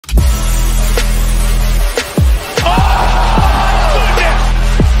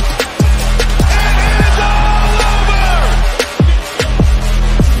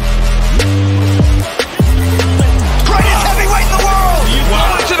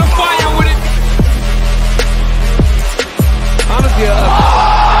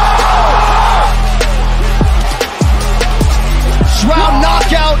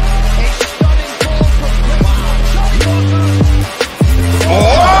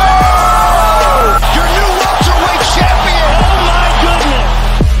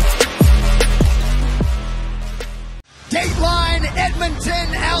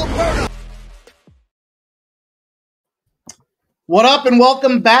What up and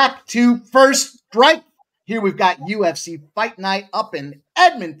welcome back to First Strike. Here we've got UFC Fight Night up in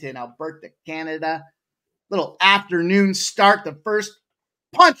Edmonton, Alberta, Canada. Little afternoon start. The first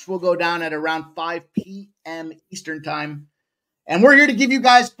punch will go down at around 5 p.m. Eastern time. And we're here to give you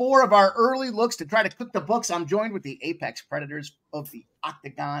guys 4 of our early looks to try to cook the books. I'm joined with the Apex Predators of the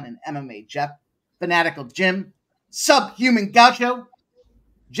Octagon and MMA Jeff, Phanatical Jim, SubhoomanGaucho.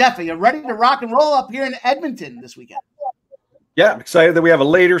 Jeff, are you ready to rock and roll up here in Edmonton this weekend? Yeah, I'm excited that we have a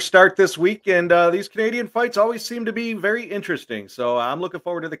later start this week, and these Canadian fights always seem to be very interesting. So I'm looking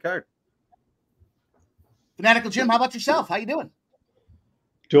forward to the card. Phanatical Jim, how about yourself? How you doing?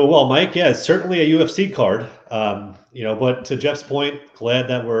 Doing well, Mike. Yeah, it's certainly a UFC card. But to Jeff's point, glad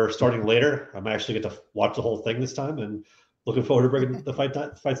that we're starting later. I'm actually get to watch the whole thing this time, and looking forward to bringing the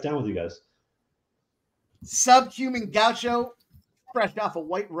fights down with you guys. SubhoomanGaucho, fresh off a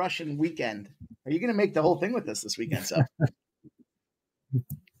White Russian weekend. Are you going to make the whole thing with us this weekend, Sub?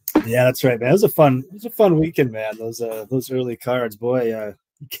 Yeah, that's right, man. It was a fun weekend, man. Those early cards, boy.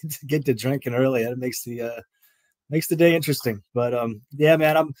 Get to drinking early. It makes the day interesting. But yeah,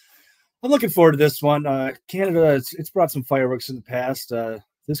 man, I'm looking forward to this one. Canada, it's brought some fireworks in the past.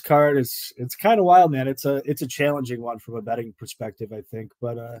 This card it's kind of wild, man. It's a challenging one from a betting perspective, I think.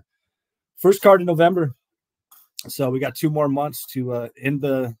 But first card in November, so we got 2 more months to end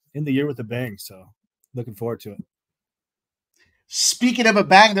the year with a bang. So looking forward to it. Speaking of a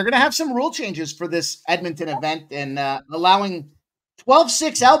bang, they're going to have some rule changes for this Edmonton event and allowing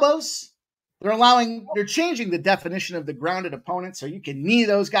 12-6 elbows. They're changing the definition of the grounded opponent, so you can knee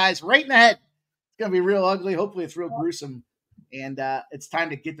those guys right in the head. It's going to be real ugly. Hopefully it's real gruesome. And it's time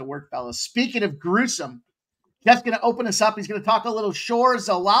to get to work, fellas. Speaking of gruesome, Jeff's going to open us up. He's going to talk a little Shore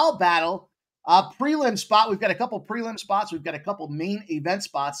Zalal battle. Prelim spot. We've got a couple prelim spots. We've got a couple main event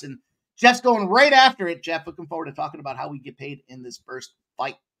spots. And Jeff's going right after it, Jeff. Looking forward to talking about how we get paid in this first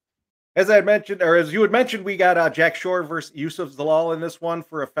fight. As I had mentioned, or as you had mentioned, we got Jack Shore versus Yusuf Zalal in this one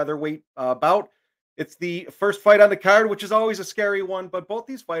for a featherweight bout. It's the first fight on the card, which is always a scary one, but both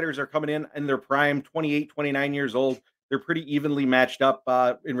these fighters are coming in their prime, 28, 29 years old. They're pretty evenly matched up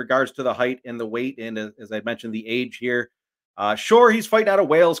in regards to the height and the weight, and as I mentioned, the age here. Shore, he's fighting out of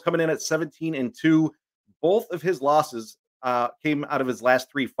Wales, coming in at 17-2. Both of his losses came out of his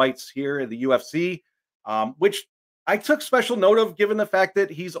last 3 fights here in the UFC, which I took special note of given the fact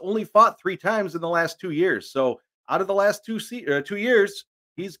that he's only fought 3 times in the last 2 years. So out of the last 2 years,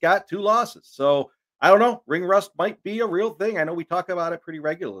 he's got 2 losses. So I don't know. Ring rust might be a real thing. I know we talk about it pretty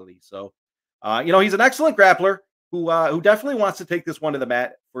regularly. So, he's an excellent grappler who definitely wants to take this one to the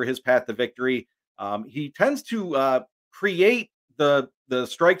mat for his path to victory. He tends to create the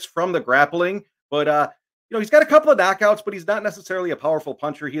strikes from the grappling, but he's got a couple of knockouts, but he's not necessarily a powerful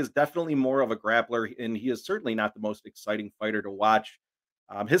puncher. He is definitely more of a grappler, and he is certainly not the most exciting fighter to watch.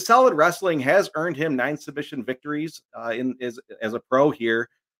 His solid wrestling has earned him 9 submission victories as a pro here.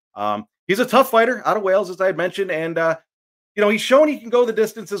 He's a tough fighter out of Wales, as I had mentioned, and he's shown he can go the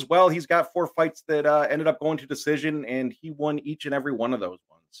distance as well. He's got 4 fights that ended up going to decision, and he won each and every one of those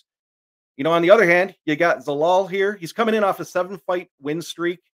ones. On the other hand, you got Zalal here. He's coming in off a 7-fight win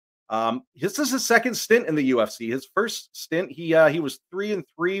streak. This is his second stint in the UFC. His first stint, he was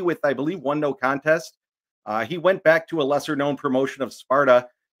 3-3 with, I believe, 1 no contest. He went back to a lesser known promotion of Sparta.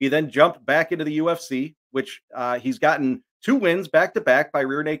 He then jumped back into the UFC, which he's gotten 2 wins back to back by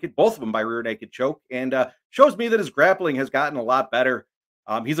rear naked, both of them by rear naked choke, and shows me that his grappling has gotten a lot better.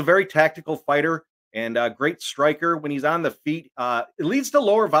 He's a very tactical fighter and a great striker when he's on the feet. It leads to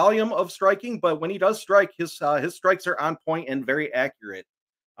lower volume of striking, but when he does strike, his strikes are on point and very accurate.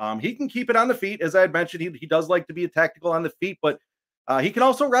 He can keep it on the feet. As I had mentioned, he does like to be a tactical on the feet, but he can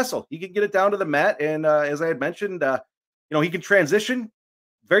also wrestle. He can get it down to the mat. And as I had mentioned, he can transition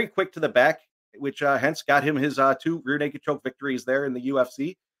very quick to the back, which hence got him his 2 rear naked choke victories there in the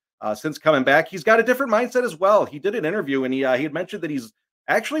UFC. Since coming back, he's got a different mindset as well. He did an interview and he had mentioned that he's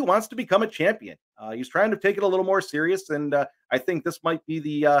actually wants to become a champion. He's trying to take it a little more serious. And I think this might be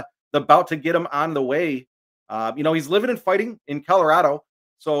the bout to get him on the way. He's living and fighting in Colorado.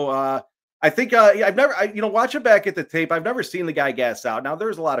 So I think I've never, watching back at the tape, I've never seen the guy gas out. Now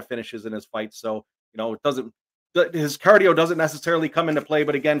there's a lot of finishes in his fights, so his cardio doesn't necessarily come into play.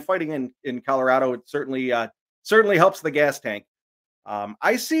 But again, fighting in Colorado, it certainly helps the gas tank.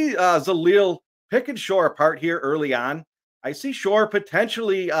 I see Zalal picking Shore apart here early on. I see Shore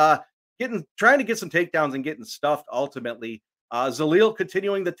potentially trying to get some takedowns and getting stuffed ultimately. Zalal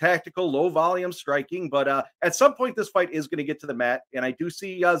continuing the tactical, low volume striking, but at some point this fight is going to get to the mat, and I do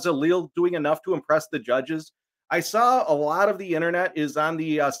see Zalal doing enough to impress the judges. I saw a lot of the internet is on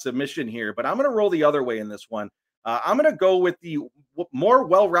the submission here, but I'm going to roll the other way in this one. I'm going to go with the more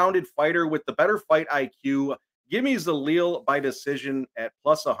well-rounded fighter with the better fight IQ. Give me Zalil by decision at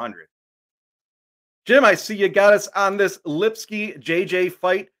plus 100. Jim, I see you got us on this Lipski JJ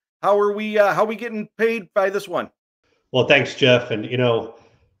fight. How are we getting paid by this one? Well, thanks, Jeff. And,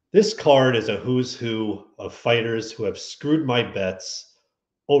 this card is a who's who of fighters who have screwed my bets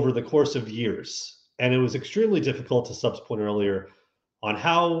over the course of years. And it was extremely difficult, to Sub's point earlier, on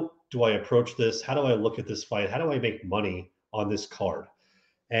how do I approach this? How do I look at this fight? How do I make money on this card?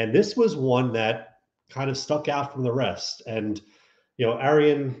 And this was one that kind of stuck out from the rest. And,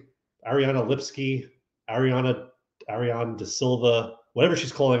 Ariana Lipski, Ariane De Silva, whatever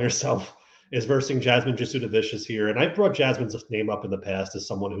she's calling herself, is versing Jasmine Jasudavicius here. And I brought Jasmine's name up in the past as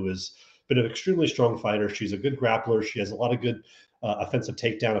someone who has been an extremely strong fighter. She's a good grappler. She has a lot of good offensive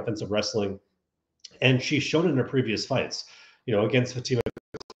takedown, offensive wrestling. And she's shown in her previous fights, against Fatima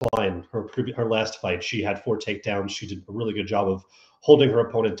Klein, her last fight, she had 4 takedowns. She did a really good job of holding her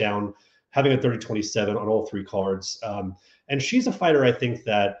opponent down, having a 30-27 on all 3 cards. And she's a fighter, I think,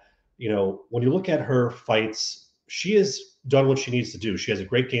 that, when you look at her fights, she has done what she needs to do. She has a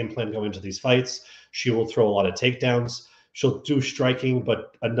great game plan going into these fights. She will throw a lot of takedowns. She'll do striking,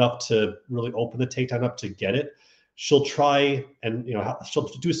 but enough to really open the takedown up to get it. She'll try and, she'll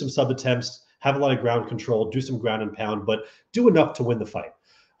do some sub attempts, have a lot of ground control, do some ground and pound, but do enough to win the fight.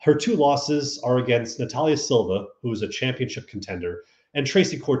 Her 2 losses are against Natalia Silva, who's a championship contender, and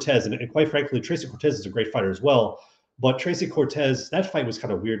Tracy Cortez. And quite frankly, Tracy Cortez is a great fighter as well. But Tracy Cortez, that fight was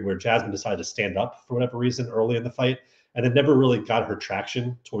kind of weird where Jasmine decided to stand up for whatever reason early in the fight and then never really got her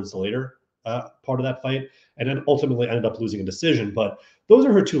traction towards the later part of that fight, and then ultimately ended up losing a decision. But those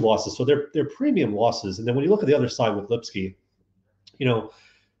are her 2 losses. So they're premium losses. And then when you look at the other side with Lipski,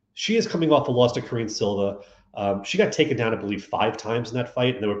 she is coming off a loss to Karine Silva. She got taken down, I believe, 5 times in that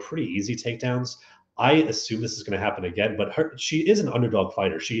fight, and they were pretty easy takedowns. I assume this is going to happen again, but she is an underdog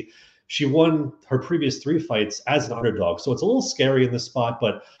fighter. She won her previous 3 fights as an underdog, so it's a little scary in this spot.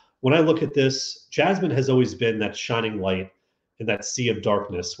 But when I look at this, Jasmine has always been that shining light in that sea of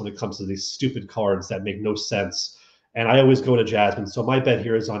darkness when it comes to these stupid cards that make no sense. And I always go to Jasmine. So my bet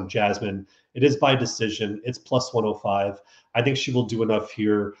here is on Jasmine. It is by decision. It's plus 105. I think she will do enough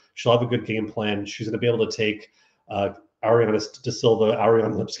here. She'll have a good game plan. She's going to be able to take Ariana De Silva,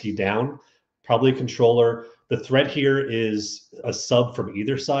 Ariane Lipski down, probably control her. The threat here is a sub from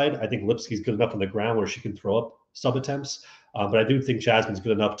either side. I think Lipski's good enough on the ground where she can throw up sub attempts. But I do think Jasmine's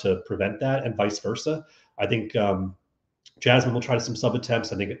good enough to prevent that, and vice versa. I think Jasmine will try some sub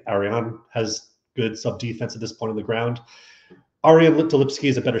attempts. I think Ariane has good sub defense at this point on the ground. Ariane Lipski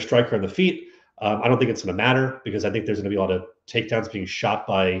is a better striker on the feet. I don't think it's going to matter because I think there's going to be a lot of takedowns being shot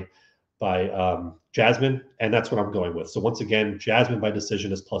by Jasmine, and that's what I'm going with. So once again, Jasmine by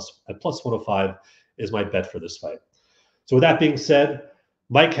decision is at plus 105 is my bet for this fight. So with that being said,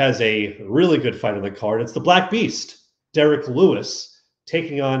 Mike has a really good fight on the card. It's the Black Beast, Derrick Lewis,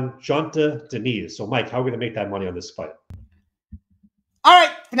 taking on Jhonata Diniz. So Mike, how are we going to make that money on this fight? All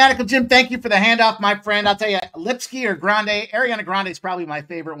right, Fanatical Jim, thank you for the handoff, my friend. I'll tell you, Lipski or Grande, Ariana Grande is probably my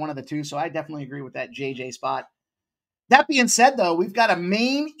favorite one of the 2, so I definitely agree with that JJ spot. That being said, though, we've got a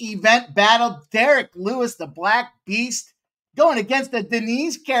main event battle. Derrick Lewis, the Black Beast, going against the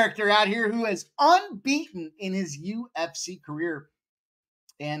Diniz character out here who is unbeaten in his UFC career.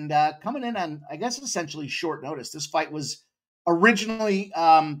 And coming in on, I guess, essentially short notice. This fight was originally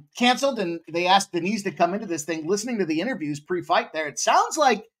canceled, and they asked Diniz to come into this thing. Listening to the interviews pre-fight there, it sounds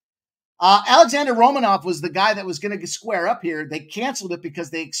like Alexander Romanov was the guy that was going to square up here. They canceled it because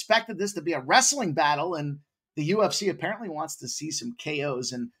they expected this to be a wrestling battle, and the UFC apparently wants to see some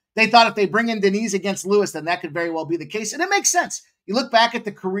KOs. And they thought if they bring in Diniz against Lewis, then that could very well be the case. And it makes sense. You look back at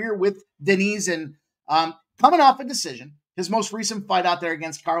the career with Diniz and coming off a decision, his most recent fight out there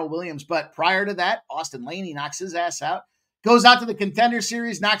against Carl Williams. But prior to that, Austin Lane, he knocks his ass out, goes out to the Contender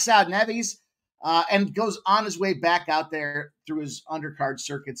Series, knocks out Neves, and goes on his way back out there through his undercard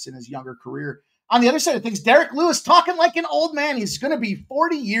circuits in his younger career. On the other side of things, Derrick Lewis talking like an old man. He's going to be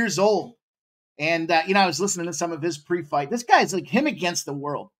 40 years old. And, I was listening to some of his pre-fight. This guy's like him against the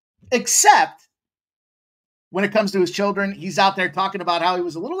world, except when it comes to his children. He's out there talking about how he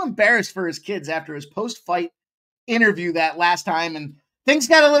was a little embarrassed for his kids after his post-fight interview that last time. And things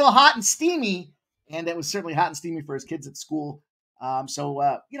got a little hot and steamy. And it was certainly hot and steamy for his kids at school.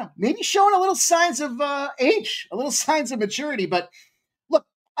 Maybe showing a little signs of age, a little signs of maturity. But look,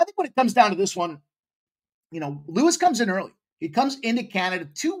 I think when it comes down to this one, Lewis comes in early. He comes into Canada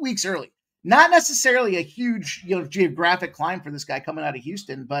 2 weeks early. Not necessarily a huge, geographic climb for this guy coming out of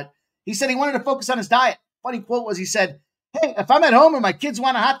Houston, but he said he wanted to focus on his diet. Funny quote was, he said, hey, if I'm at home and my kids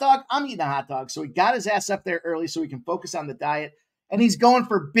want a hot dog, I'm eating a hot dog. So he got his ass up there early so he can focus on the diet. And he's going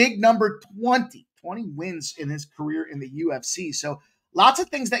for big number 20 wins in his career in the UFC. So lots of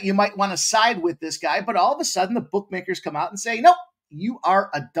things that you might want to side with this guy, but all of a sudden the bookmakers come out and say, nope, you are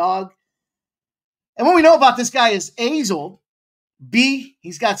a dog. And what we know about this guy is A, he's old, B,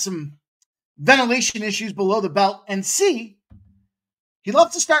 he's got some ventilation issues below the belt, and C, he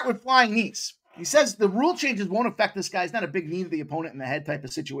loves to start with flying knees. He says the rule changes won't affect this guy. He's not a big knee to the opponent in the head type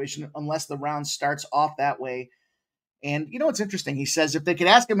of situation unless the round starts off that way. And you know what's interesting? He says if they could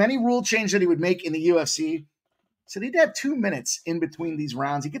ask him any rule change that he would make in the UFC, he said he'd have 2 minutes in between these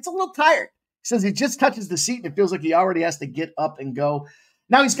rounds. He gets a little tired. He says he just touches the seat and it feels like he already has to get up and go.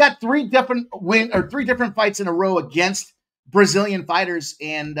 Now he's got three different fights in a row against Brazilian fighters,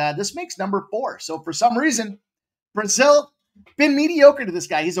 and this makes number 4. So for some reason, Brazil been mediocre to this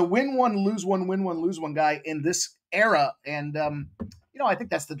guy. He's a win one, lose one, win one, lose one guy in this era. And, I think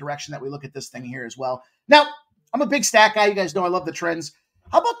that's the direction that we look at this thing here as well. Now, I'm a big stat guy. You guys know I love the trends.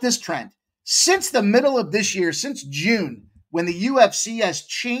 How about this trend? Since the middle of this year, since June, when the UFC has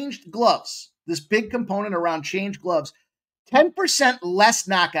changed gloves, this big component around changed gloves, 10% less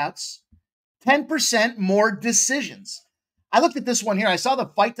knockouts, 10% more decisions. I looked at this one here. I saw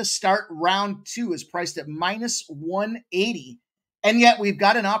the fight to start round 2 is priced at minus 180. And yet we've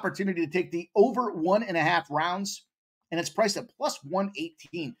got an opportunity to take the over 1.5 rounds, and it's priced at plus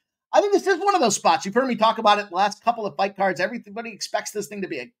 118. I think this is one of those spots. You've heard me talk about it the last couple of fight cards. Everybody expects this thing to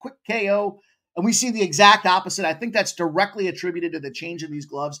be a quick KO, and we see the exact opposite. I think that's directly attributed to the change in these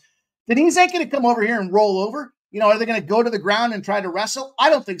gloves. Diniz ain't going to come over here and roll over. Are they going to go to the ground and try to wrestle? I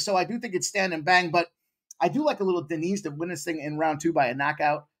don't think so. I do think it's stand and bang, but I do like a little Diniz to win this thing in round 2 by a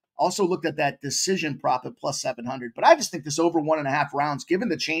knockout. Also looked at that decision prop at plus 700, but I just think this over 1.5 rounds, given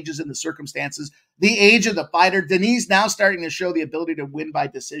the changes in the circumstances, the age of the fighter, Diniz now starting to show the ability to win by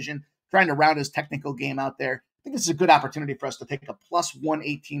decision, trying to round his technical game out there. I think this is a good opportunity for us to take a plus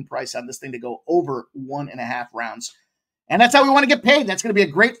 118 price on this thing to go over 1.5 rounds. And that's how we want to get paid. That's going to be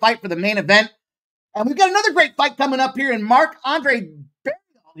a great fight for the main event. And we've got another great fight coming up here in Marc-André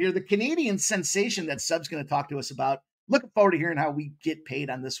here, the Canadian sensation that Sub's going to talk to us about. Looking forward to hearing how we get paid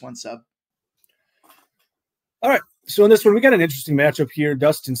on this one, Sub. All right. So in this one, we got an interesting matchup here.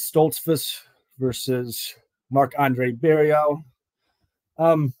 Dustin Stoltzfus versus Marc-André Barriault.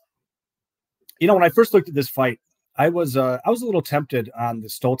 When I first looked at this fight, I was a little tempted on the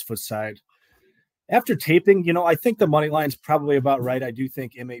Stoltzfus side. After taping, I think the money line's probably about right. I do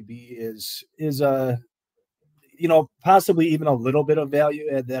think MAB is possibly even a little bit of value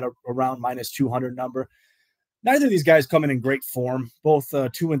at that around minus 200 number. Neither of these guys come in great form, both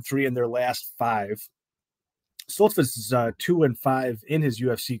 2-3 in their last 5. Stoltzfus is 2-5 in his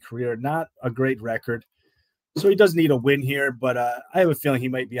UFC career, not a great record. So he does need a win here, but I have a feeling he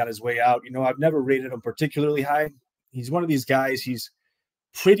might be on his way out. I've never rated him particularly high. He's one of these guys, he's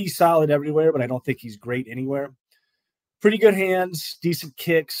pretty solid everywhere, but I don't think he's great anywhere. Pretty good hands, decent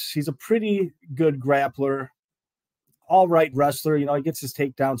kicks. He's a pretty good grappler. All right wrestler. He gets his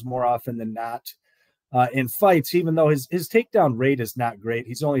takedowns more often than not in fights, even though his takedown rate is not great.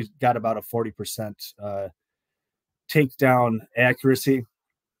 He's only got about a 40% takedown accuracy.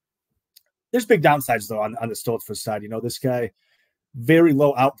 There's big downsides, though, on the Stoltzfus side. This guy, very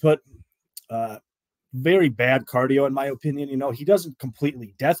low output, very bad cardio, in my opinion. He doesn't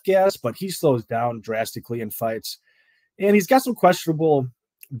completely death gas, but he slows down drastically in fights. And he's got some questionable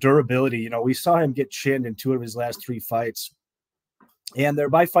durability. We saw him get chinned in 2 of his last 3 fights. And they're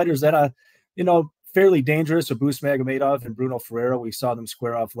by fighters that, fairly dangerous. Abus Magomedov and Bruno Ferreira, we saw them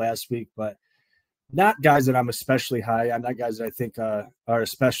square off last week, but not guys that I'm especially high on, not guys that I think are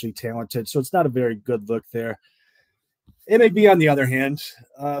especially talented. So it's not a very good look there. MAB, on the other hand,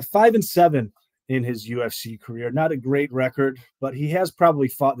 5-7 in his UFC career. Not a great record, but he has probably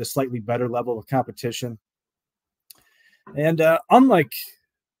fought the slightly better level of competition. And unlike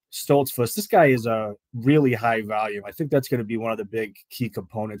Stoltzfus, this guy is a really high volume. I think that's going to be one of the big key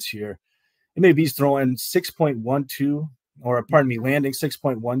components here. MAB's throwing 6.12, or pardon me, landing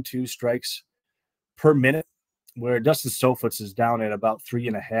 6.12 strikes per minute, where Dustin Stoltzfus is down at about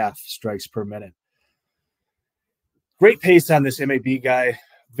 3.5 strikes per minute. Great pace on this MAB guy.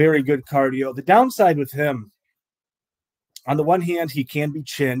 Very good cardio. The downside with him, on the one hand, he can be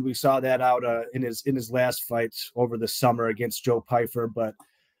chinned. We saw that out in his last fight over the summer against Joe Pyfer, but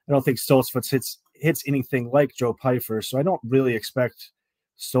I don't think Stoltzfus hits anything like Joe Pyfer, so I don't really expect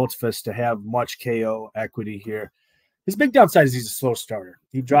Stoltzfus to have much KO equity here. His big downside is he's a slow starter.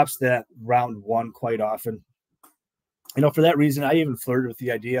 He drops that round 1 quite often. For that reason, I even flirted with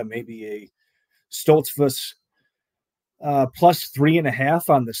the idea of maybe a Stoltzfus plus 3.5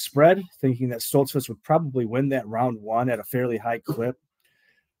 on the spread, thinking that Stoltzfus would probably win that round 1 at a fairly high clip.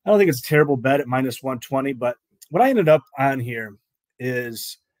 I don't think it's a terrible bet at minus 120, but what I ended up on here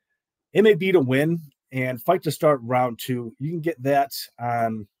is MAB to win and fight to start round 2. You can get that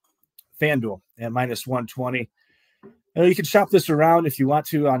on FanDuel at minus 120. You can shop this around if you want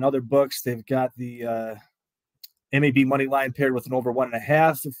to on other books. They've got the MAB money line paired with an over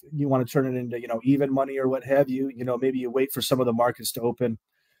 1.5. If you want to turn it into, even money or what have you, maybe you wait for some of the markets to open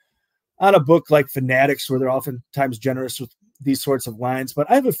on a book like Fanatics, where they're oftentimes generous with these sorts of lines. But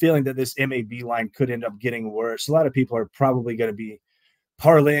I have a feeling that this MAB line could end up getting worse. A lot of people are probably going to be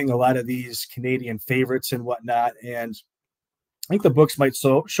parlaying a lot of these Canadian favorites and whatnot. And I think the books might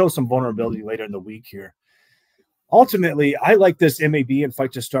show some vulnerability later in the week here. Ultimately, I like this MAB and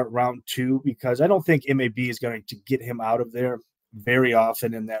fight to start round 2 because I don't think MAB is going to get him out of there very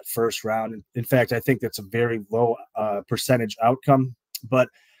often in that first round. In fact, I think that's a very low percentage outcome. But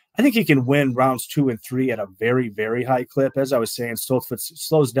I think he can win rounds 2 and 3 at a very, very high clip. As I was saying, Stoltzfus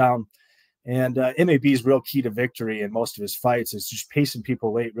slows down. And MAB's real key to victory in most of his fights is just pacing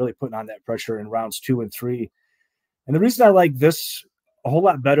people late, really putting on that pressure in rounds 2 and 3. And the reason I like this a whole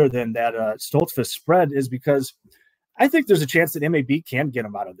lot better than that Stoltzfus spread is because I think there's a chance that MAB can get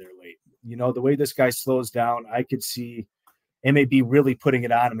him out of there late. The way this guy slows down, I could see MAB really putting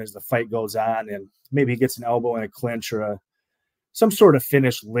it on him as the fight goes on, and maybe he gets an elbow in a clinch or some sort of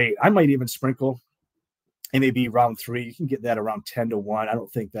finish late. I might even sprinkle MAB round 3. You can get that around 10-1. I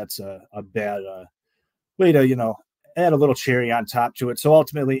don't think that's a bad way to, add a little cherry on top to it. So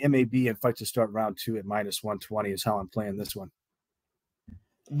ultimately, MAB and fight to start round 2 at minus 120 is how I'm playing this one.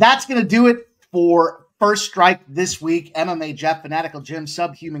 That's going to do it for First Strike this week. MMA Jeff, Phanatical Jim,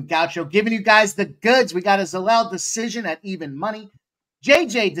 SubhoomanGaucho, giving you guys the goods. We got a Zalal decision at even money.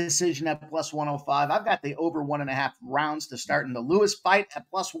 JJ decision at plus 105. I've got the over 1.5 rounds to start in the Lewis fight at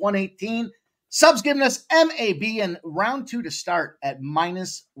plus 118. Subs giving us MAB and round 2 to start at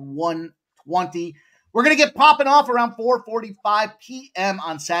minus 120. We're going to get popping off around 4:45 p.m.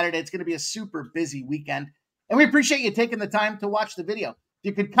 on Saturday. It's going to be a super busy weekend. And we appreciate you taking the time to watch the video. If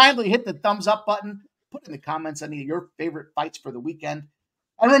you could kindly hit the thumbs up button, put in the comments any of your favorite fights for the weekend.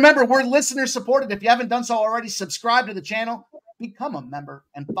 And remember, we're listener supported. If you haven't done so already, subscribe to the channel, become a member,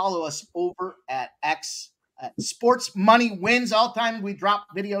 and follow us over at X. Sports Money Wins. All time we drop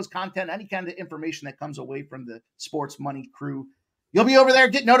videos, content, any kind of information that comes away from the Sports Money crew. You'll be over there,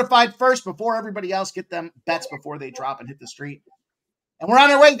 get notified first before everybody else, get them bets before they drop and hit the street. And we're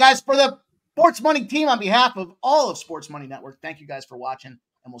on our way, guys, for the Sports Money team on behalf of all of Sports Money Network. Thank you guys for watching,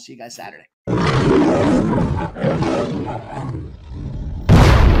 and we'll see you guys Saturday.